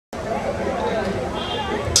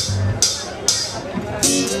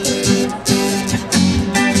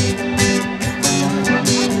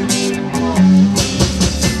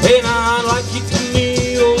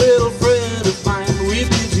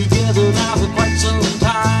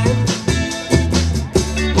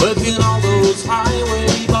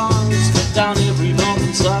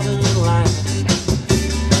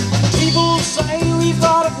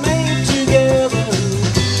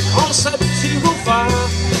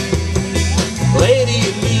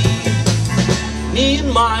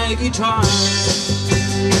my guitar.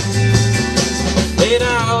 Hey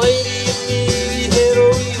now, lady and me, we had a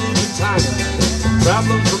real good time,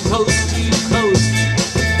 traveling from coast to coast.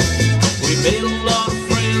 We made a lot of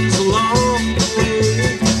friends along the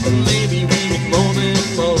way, and maybe we get more than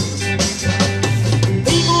most.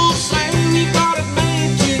 People say we got it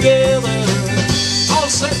made together, all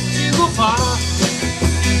set to go far.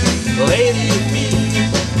 Lady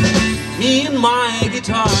and me and my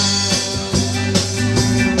guitar.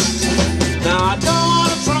 Now I don't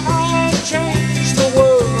want to try and change the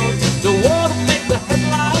world, don't want to make the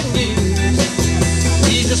headline news.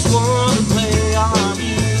 We just want to play our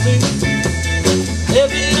music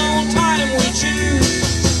every old time we choose.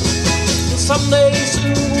 And someday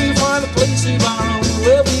soon we'll find a place of our own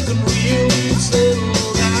where we can really settle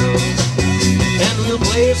down, and we'll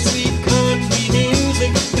play sweet country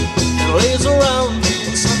music and laze around till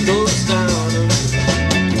the sun goes down.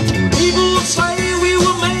 People say we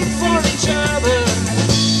were made for each other,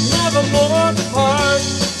 never more to part.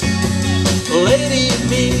 Lady and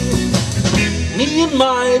me and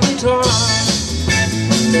my guitar.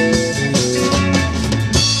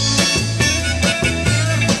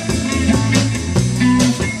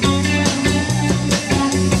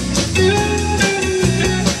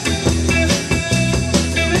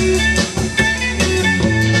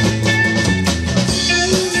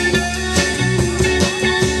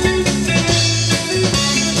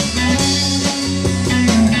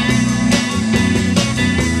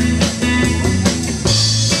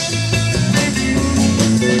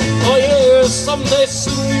 Someday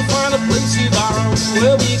soon we'll find a place of our own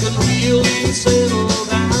where we can really settle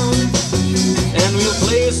down, and we'll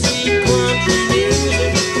play sweet country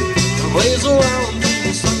music and blaze around till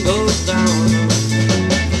the sun goes down.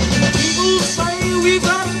 People say we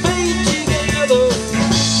got it made together,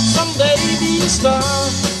 someday be a star.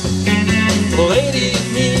 Lady and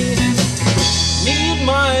me and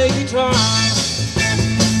my guitar.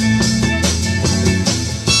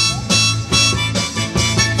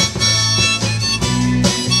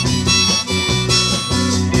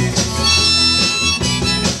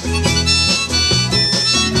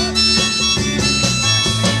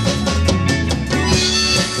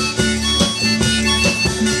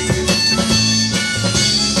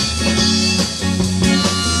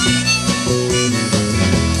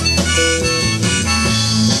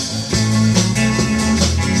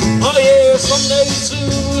 Someday soon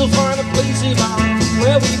we'll find a place of our own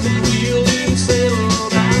where we can really